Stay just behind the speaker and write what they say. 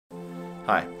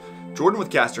Hi, Jordan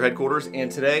with Caster Headquarters,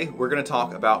 and today we're going to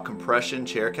talk about compression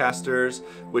chair casters,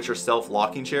 which are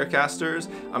self-locking chair casters.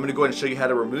 I'm going to go ahead and show you how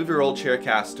to remove your old chair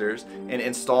casters and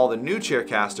install the new chair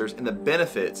casters and the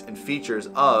benefits and features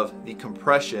of the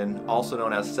compression, also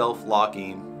known as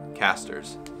self-locking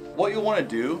casters. What you'll want to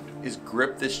do is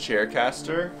grip this chair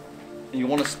caster, and you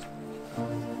want to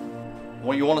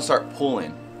start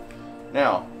pulling.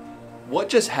 Now, what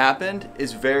just happened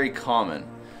is very common.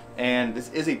 And this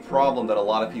is a problem that a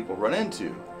lot of people run into.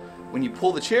 When you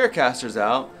pull the chair casters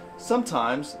out,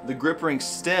 sometimes the grip ring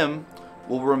stem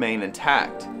will remain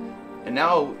intact. And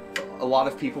now a lot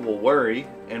of people will worry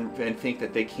and think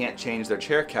that they can't change their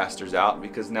chair casters out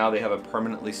because now they have a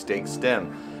permanently staked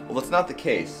stem. Well, that's not the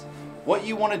case. What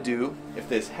you want to do if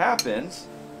this happens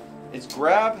is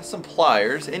grab some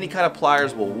pliers, any kind of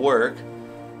pliers will work,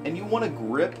 and you want to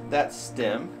grip that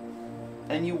stem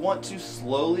and you want to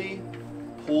slowly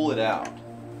pull it out.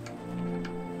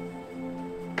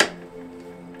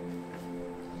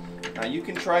 Now you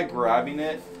can try grabbing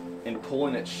it and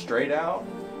pulling it straight out,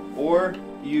 or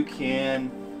you can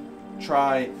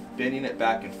try bending it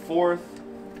back and forth.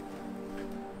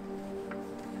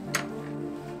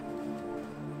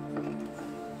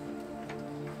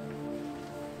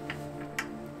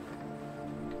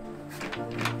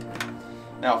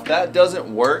 Now if that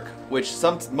doesn't work, which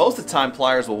most of the time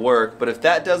pliers will work, but if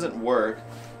that doesn't work,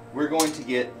 we're going to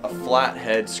get a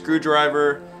flathead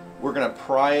screwdriver. We're going to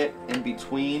pry it in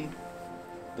between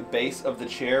the base of the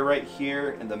chair right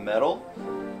here and the metal.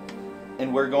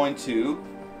 And we're going to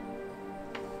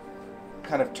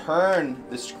kind of turn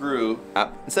the screw.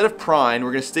 Instead of prying,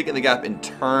 we're going to stick it in the gap and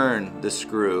turn the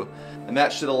screw. And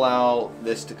that should allow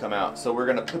this to come out. So we're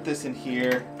going to put this in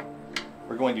here.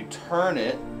 We're going to turn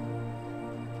it.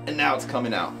 And now it's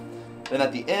coming out. Then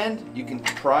at the end, you can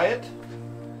pry it.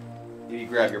 You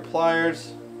grab your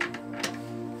pliers.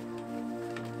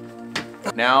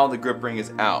 Now the grip ring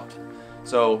is out.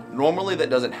 So normally that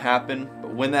doesn't happen,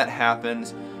 but when that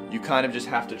happens, you kind of just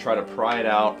have to try to pry it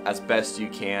out as best you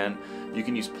can. You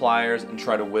can use pliers and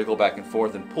try to wiggle back and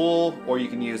forth and pull, or you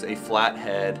can use a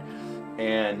flathead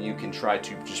and you can try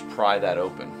to just pry that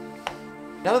open.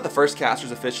 Now that the first caster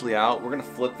is officially out, we're going to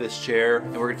flip this chair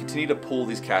and we're going to continue to pull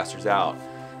these casters out.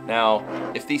 Now,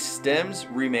 if these stems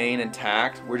remain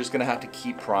intact, we're just going to have to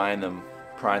keep prying them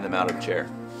out of the chair.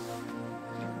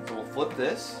 So we'll flip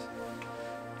this.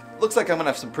 Looks like I'm going to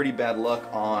have some pretty bad luck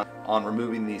on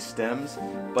removing these stems,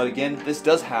 but again, this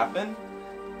does happen.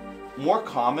 More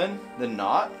common than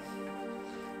not,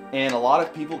 and a lot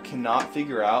of people cannot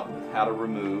figure out how to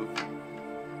remove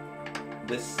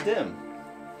this stem.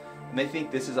 And they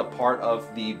think this is a part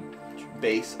of the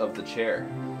base of the chair,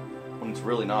 when it's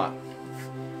really not.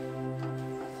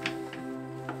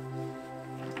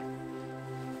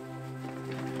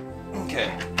 Okay,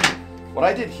 what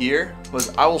I did here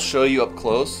was, I will show you up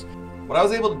close. What I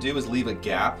was able to do is leave a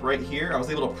gap right here. I was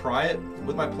able to pry it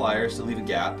with my pliers to leave a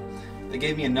gap. That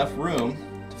gave me enough room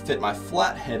to fit my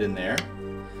flathead in there.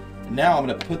 And now I'm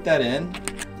going to put that in,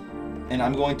 and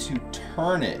I'm going to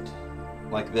turn it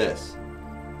like this.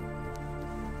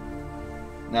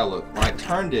 Now look, when I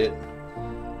turned it,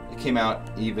 it came out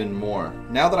even more.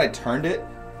 Now that I turned it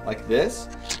like this,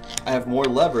 I have more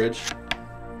leverage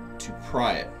to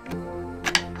pry it.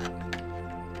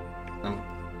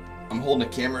 I'm holding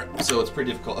a camera, so it's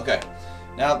pretty difficult. Okay,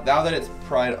 now that it's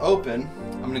pried open,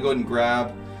 I'm gonna go ahead and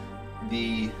grab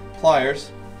the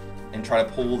pliers and try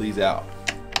to pull these out.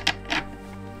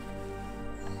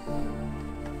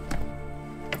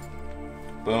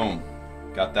 Boom,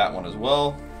 got that one as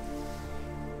well.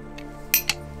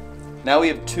 Now we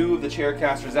have two of the chair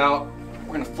casters out.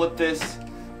 We're gonna flip this,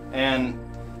 and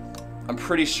I'm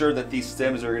pretty sure that these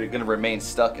stems are gonna remain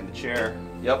stuck in the chair.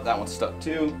 Yep, that one's stuck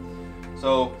too.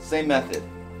 So, same method.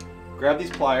 Grab these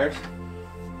pliers,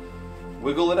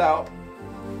 wiggle it out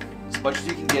as much as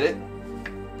you can get it.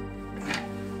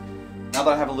 Now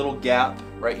that I have a little gap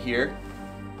right here,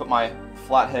 put my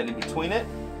flathead in between it,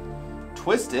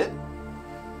 twist it,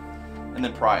 and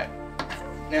then pry it.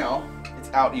 Now, it's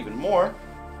out even more.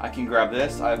 I can grab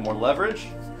this, I have more leverage.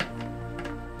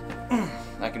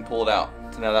 I can pull it out.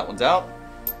 So now that one's out.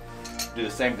 Do the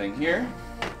same thing here.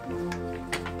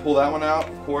 Pull that one out,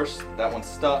 of course, that one's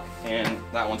stuck, and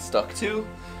that one's stuck too.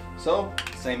 So,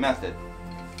 same method.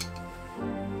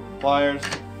 Pliers,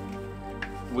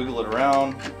 wiggle it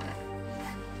around.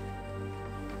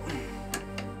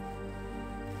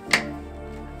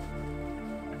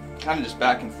 Kind of just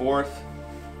back and forth.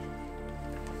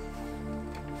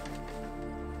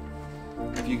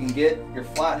 If you can get your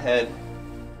flathead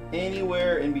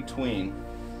anywhere in between,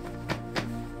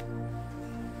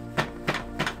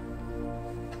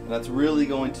 And that's really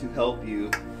going to help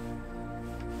you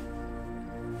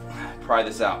pry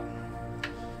this out.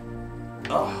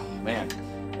 Oh man.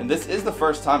 And this is the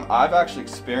first time I've actually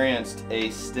experienced a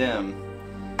stem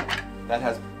that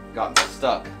has gotten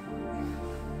stuck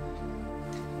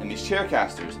in these chair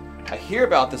casters. I hear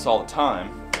about this all the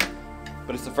time,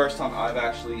 but it's the first time I've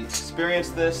actually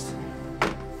experienced this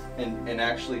and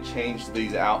actually changed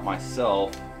these out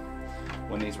myself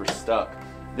when these were stuck.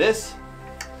 This,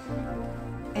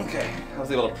 okay, I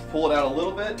was able to pull it out a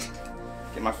little bit,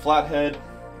 get my flathead.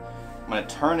 I'm gonna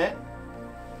turn it.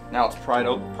 Now it's pried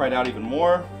out even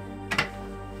more.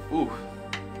 Ooh.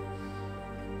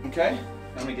 Okay,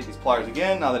 I'm gonna get these pliers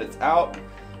again now that it's out.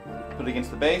 Put it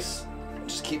against the base.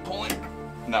 Just keep pulling,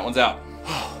 and that one's out.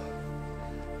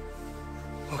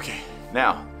 Okay,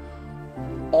 now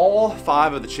all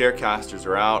 5 of the chair casters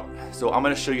are out, so I'm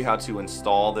gonna show you how to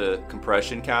install the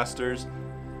compression casters.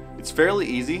 It's fairly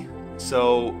easy.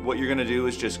 So what you're gonna do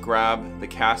is just grab the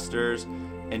casters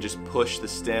and just push the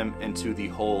stem into the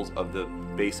holes of the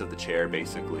base of the chair,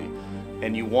 basically.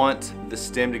 And you want the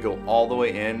stem to go all the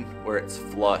way in where it's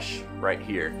flush right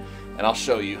here. And I'll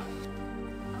show you.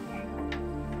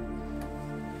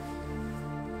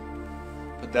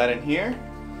 Put that in here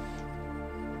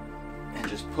and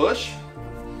just push.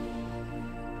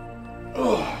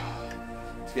 Oh,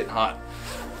 it's getting hot.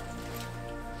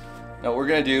 Now what we're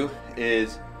gonna do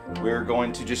is we're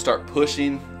going to just start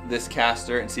pushing this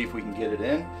caster and see if we can get it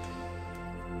in.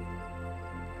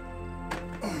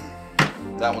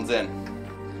 That one's in.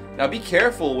 Now be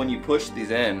careful when you push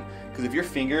these in, because if your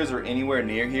fingers are anywhere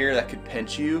near here, that could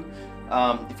pinch you.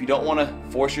 If you don't want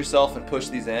to force yourself and push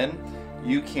these in,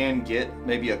 you can get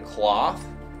maybe a cloth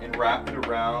and wrap it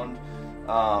around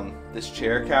this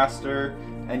chair caster,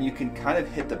 and you can kind of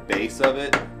hit the base of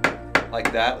it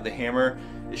like that with the hammer.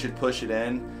 It should push it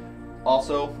in.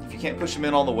 Also, if you can't push them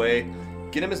in all the way,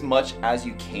 get them as much as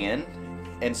you can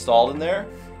installed in there,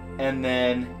 and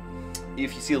then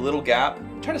if you see a little gap,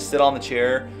 try to sit on the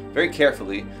chair very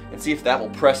carefully and see if that will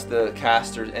press the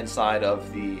casters inside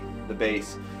of the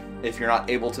base if you're not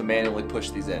able to manually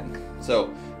push these in. So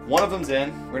one of them's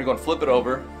in. We're gonna go and flip it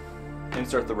over,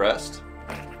 insert the rest.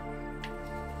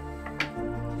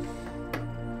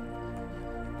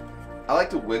 I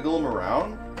like to wiggle them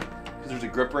around because there's a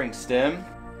grip ring stem.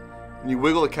 When you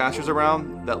wiggle the casters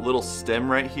around, that little stem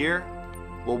right here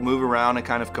will move around and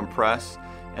kind of compress,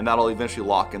 and that'll eventually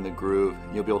lock in the groove.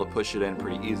 You'll be able to push it in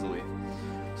pretty easily.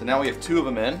 So now we have 2 of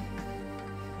them in.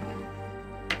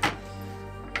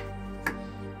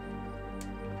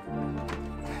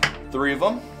 Three of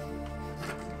them.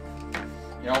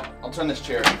 You know, I'll turn this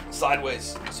chair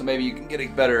sideways so maybe you can get a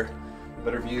better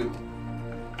view.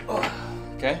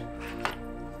 Okay.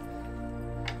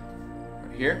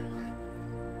 Right here.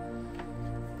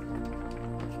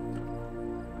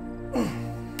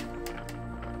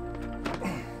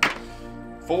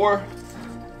 Four,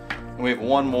 and we have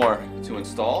 1 more to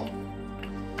install.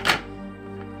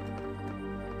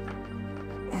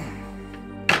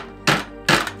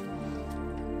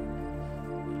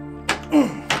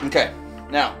 Okay,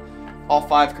 now all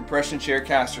 5 compression chair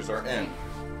casters are in.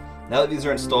 Now that these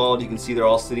are installed, you can see they're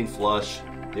all sitting flush.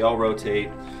 They all rotate.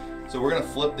 So we're gonna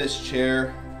flip this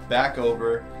chair back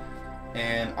over,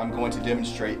 and I'm going to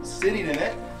demonstrate sitting in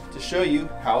it to show you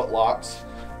how it locks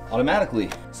automatically.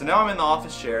 So now I'm in the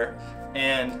office chair,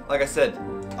 and like I said,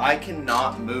 I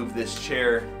cannot move this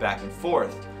chair back and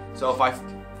forth. So if I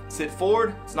sit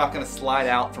forward, it's not gonna slide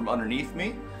out from underneath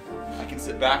me. I can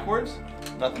sit backwards,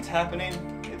 nothing's happening,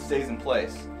 it stays in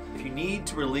place. If you need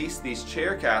to release these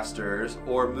chair casters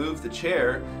or move the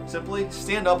chair, simply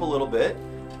stand up a little bit,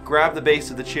 grab the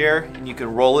base of the chair, and you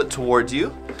can roll it towards you.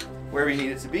 Wherever you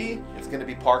need it to be, it's gonna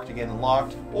be parked again and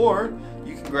locked, or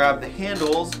you can grab the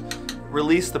handles,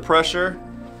 release the pressure,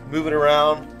 move it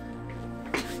around,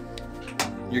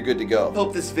 you're good to go.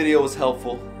 Hope this video was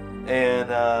helpful,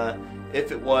 and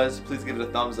if it was, please give it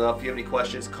a thumbs up. If you have any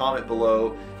questions, comment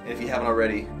below, and if you haven't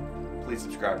already, please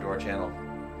subscribe to our channel.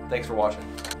 Thanks for watching.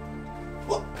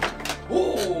 Whoa,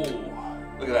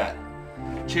 look at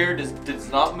that. Chair does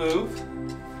not move,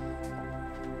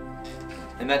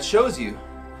 and that shows you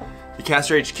the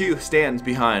Caster HQ stands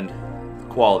behind the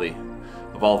quality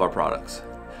of all of our products.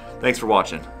 Thanks for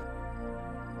watching.